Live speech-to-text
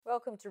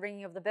Welcome to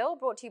Ringing of the Bell,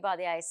 brought to you by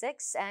the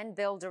ASX and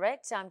Bell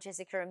Direct. I'm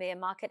Jessica Amir,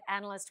 market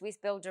analyst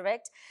with Bell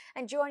Direct,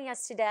 and joining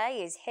us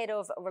today is Head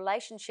of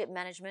Relationship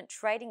Management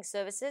Trading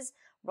Services,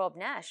 Rob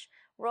Nash.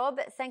 Rob,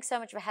 thanks so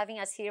much for having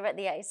us here at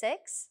the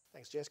ASX.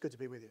 Thanks, Jess. Good to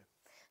be with you.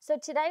 So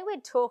today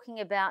we're talking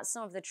about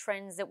some of the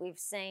trends that we've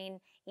seen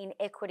in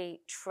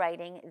equity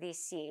trading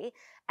this year,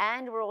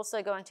 and we're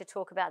also going to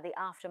talk about the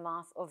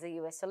aftermath of the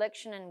US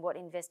election and what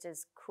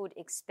investors could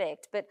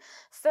expect. But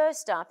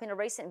first up, in a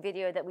recent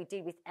video that we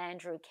did with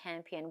Andrew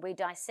Campion, we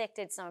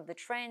dissected some of the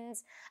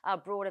trends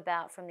brought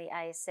about from the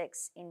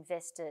ASX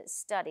investor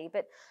study.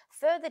 But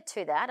further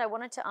to that, I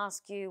wanted to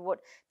ask you what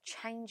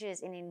changes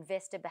in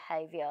investor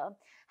behaviour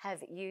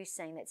have you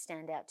seen that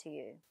stand out to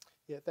you?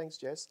 Yeah, thanks,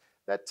 Jess.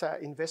 That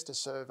investor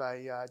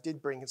survey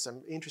did bring in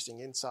some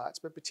interesting insights,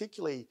 but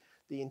particularly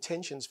the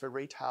intentions for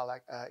retail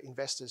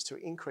investors to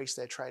increase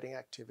their trading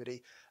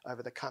activity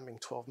over the coming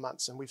 12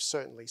 months, and we've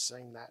certainly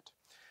seen that.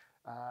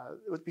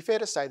 It would be fair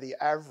to say the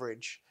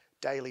average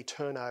daily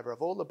turnover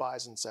of all the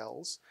buys and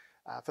sells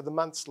for the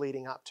months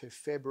leading up to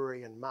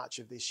February and March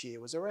of this year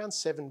was around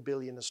 7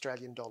 billion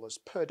Australian dollars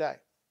per day.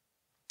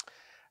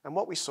 And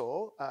what we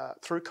saw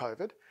through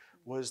COVID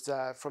was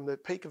from the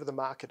peak of the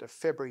market of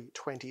February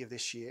 20 of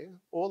this year,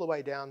 all the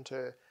way down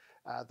to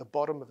the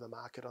bottom of the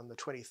market on the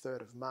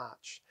 23rd of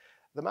March.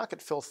 The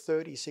market fell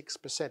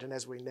 36%, and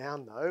as we now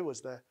know, was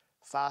the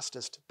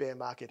fastest bear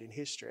market in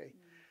history.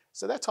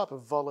 So that type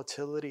of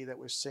volatility that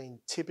we've seen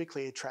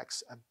typically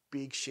attracts a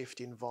big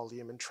shift in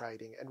volume and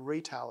trading, and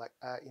retail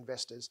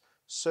investors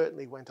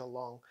certainly went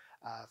along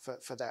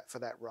for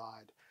that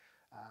ride.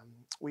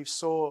 We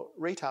saw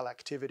retail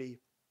activity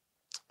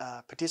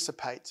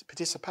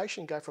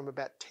participation go from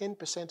about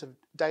 10% of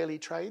daily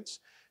trades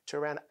to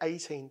around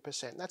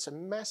 18%. That's a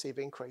massive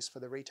increase for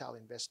the retail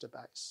investor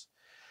base.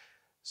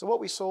 So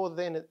what we saw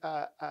then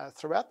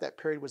throughout that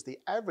period was the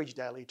average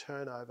daily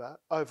turnover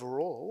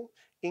overall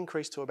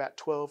increased to about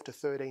 $12 to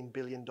 $13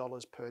 billion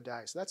per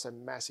day. So that's a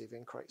massive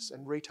increase,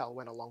 and retail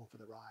went along for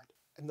the ride.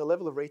 And the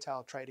level of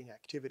retail trading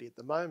activity at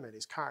the moment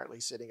is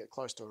currently sitting at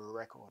close to a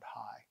record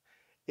high.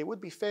 It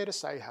would be fair to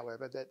say,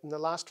 however, that in the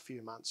last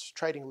few months,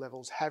 trading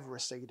levels have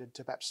receded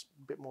to perhaps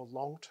a bit more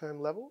long-term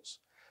levels,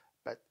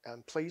 but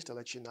I'm pleased to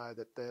let you know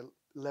that the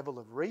level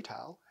of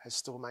retail has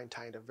still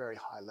maintained a very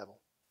high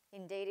level.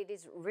 Indeed, it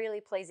is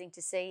really pleasing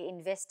to see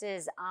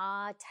investors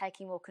are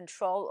taking more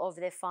control of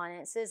their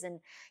finances and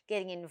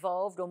getting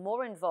involved or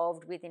more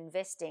involved with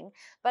investing.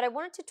 But I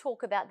wanted to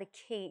talk about the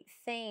key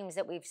themes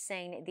that we've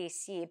seen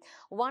this year.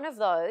 One of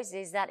those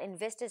is that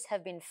investors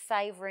have been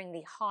favouring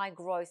the high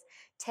growth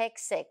tech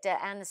sector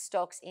and the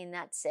stocks in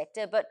that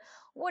sector. But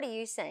what are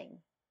you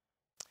seeing?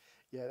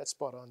 Yeah, that's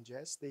spot on,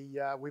 Jess.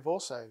 We've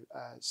also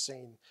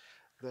seen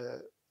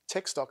the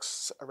tech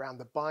stocks around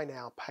the buy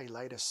now, pay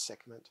later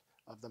segment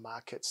of the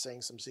market seeing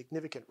some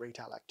significant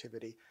retail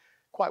activity.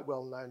 Quite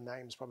well-known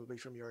names probably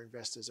from your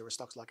investors. There are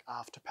stocks like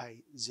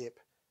Afterpay, Zip,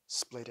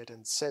 Splitit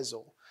and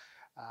Sezzle.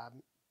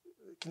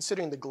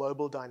 Considering the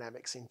global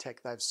dynamics in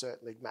tech, they've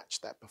certainly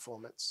matched that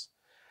performance.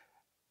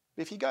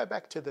 If you go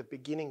back to the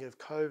beginning of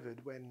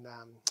COVID, when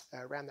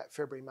around that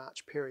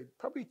February-March period,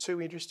 probably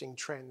two interesting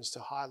trends to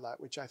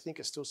highlight, which I think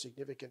are still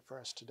significant for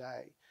us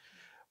today,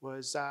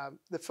 was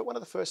one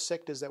of the first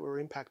sectors that were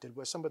impacted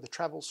were some of the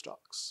travel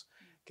stocks,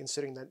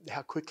 considering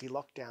how quickly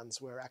lockdowns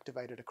were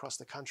activated across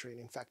the country and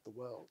in fact the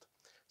world.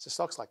 So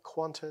stocks like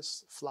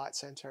Qantas, Flight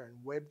Centre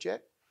and Webjet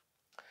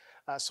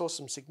saw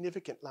some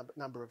significant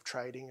number of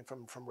trading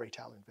from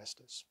retail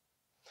investors.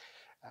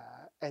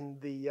 And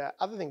the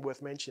other thing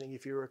worth mentioning,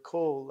 if you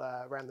recall,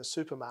 around the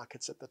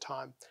supermarkets at the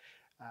time,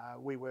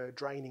 we were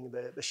draining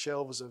the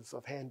shelves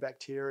of hand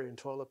bacteria and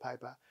toilet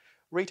paper.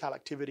 Retail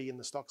activity in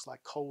the stocks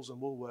like Coles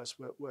and Woolworths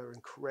were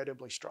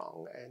incredibly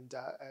strong, and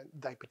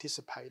they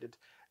participated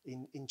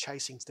in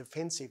chasing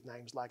defensive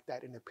names like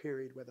that in a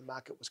period where the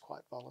market was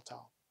quite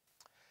volatile.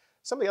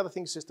 Some of the other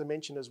things just to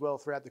mention as well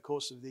throughout the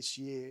course of this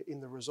year in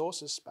the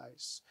resources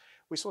space,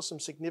 we saw some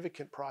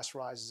significant price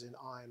rises in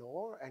iron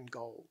ore and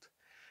gold.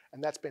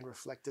 And that's been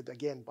reflected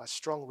again by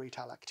strong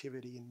retail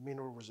activity in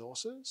mineral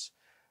resources,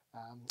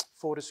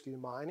 Fortescue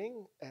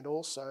Mining, and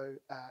also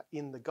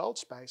in the gold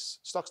space,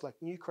 stocks like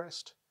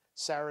Newcrest,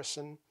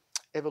 Saracen,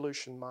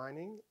 Evolution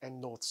Mining and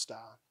North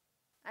Star.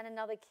 And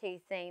another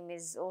key theme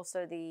is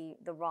also the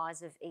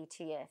rise of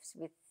ETFs,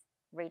 with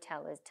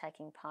retailers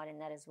taking part in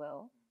that as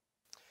well.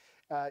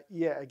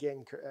 Yeah,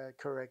 again,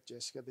 correct,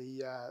 Jessica.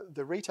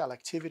 The retail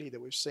activity that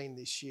we've seen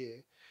this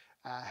year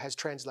has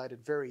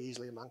translated very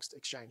easily amongst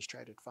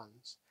exchange-traded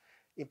funds.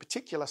 In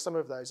particular, some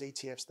of those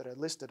ETFs that are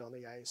listed on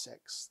the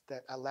ASX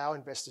that allow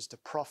investors to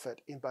profit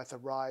in both a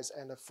rise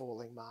and a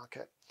falling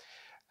market.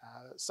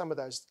 Some of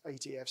those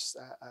ETFs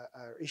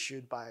are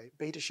issued by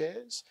beta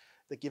shares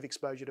that give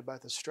exposure to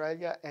both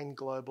Australia and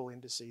global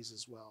indices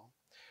as well.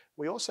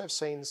 We also have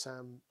seen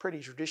some pretty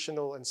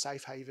traditional and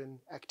safe haven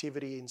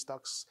activity in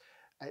stocks,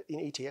 in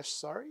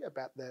ETFs,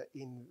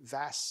 in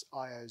VAS,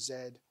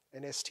 IOZ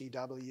and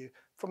STW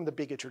from the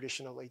bigger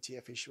traditional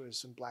ETF issuers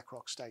from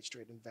BlackRock, State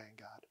Street and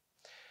Vanguard.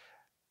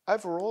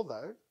 Overall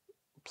though,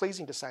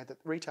 pleasing to say that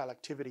retail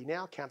activity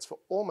now accounts for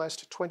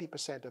almost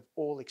 20% of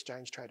all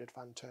exchange-traded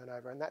fund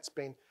turnover, and that's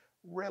been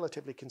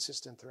relatively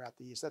consistent throughout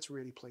the years. That's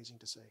really pleasing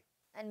to see.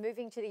 And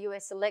moving to the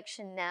US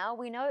election now,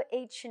 we know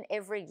each and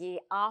every year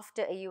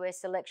after a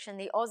US election,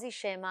 the Aussie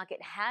share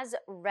market has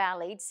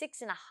rallied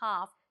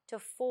 6.5% to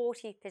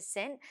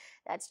 40%.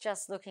 That's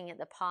just looking at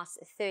the past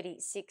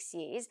 36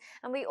 years.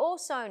 And we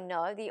also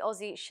know the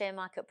Aussie share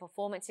market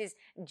performance is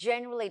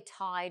generally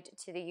tied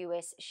to the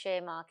US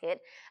share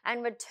market,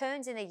 and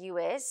returns in the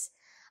US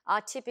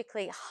are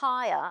typically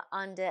higher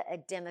under a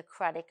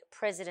Democratic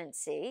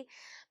presidency.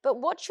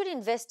 But what should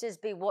investors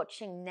be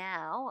watching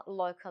now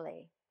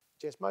locally?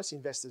 Jess, most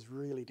investors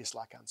really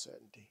dislike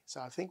uncertainty. So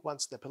I think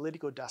once the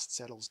political dust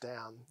settles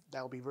down,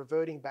 they'll be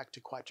reverting back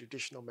to quite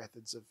traditional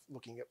methods of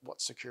looking at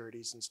what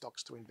securities and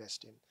stocks to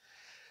invest in.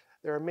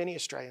 There are many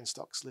Australian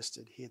stocks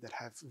listed here that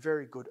have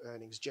very good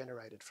earnings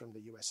generated from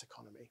the US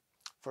economy.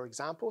 For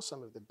example,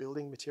 some of the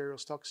building material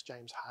stocks,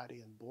 James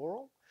Hardie and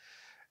Boral,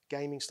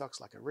 gaming stocks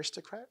like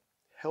Aristocrat,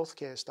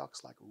 healthcare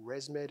stocks like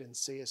ResMed and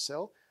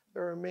CSL.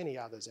 There are many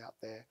others out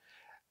there.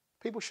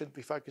 People should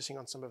be focusing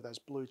on some of those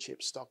blue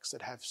chip stocks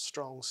that have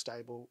strong,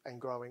 stable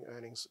and growing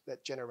earnings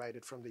that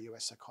generated from the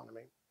US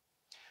economy.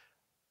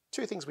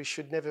 Two things we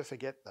should never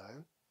forget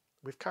though.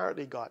 We've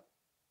currently got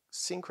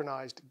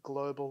synchronised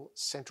global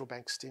central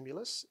bank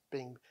stimulus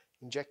being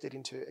injected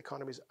into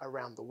economies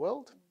around the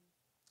world.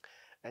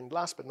 And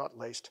last but not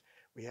least,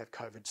 we have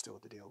COVID still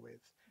to deal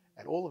with.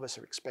 And all of us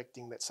are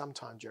expecting that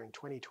sometime during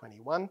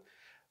 2021,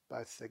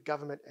 both the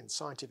government and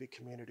scientific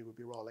community will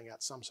be rolling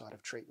out some sort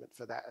of treatment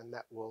for that, and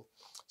that will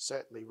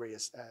certainly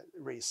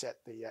reset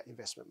the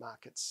investment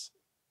markets.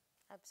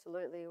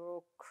 Absolutely. We're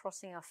all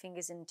crossing our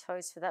fingers and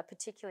toes for that,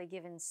 particularly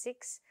given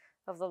 6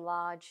 of the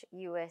large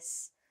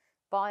US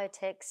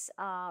biotechs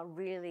are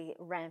really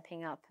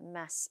ramping up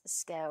mass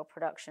scale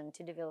production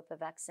to develop a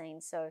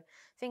vaccine. So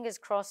fingers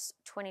crossed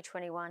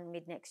 2021,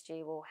 mid next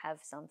year, we'll have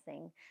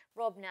something.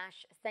 Rob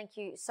Nash, thank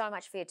you so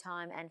much for your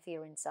time and for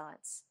your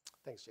insights.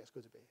 Thanks, Jess.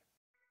 Good to be here.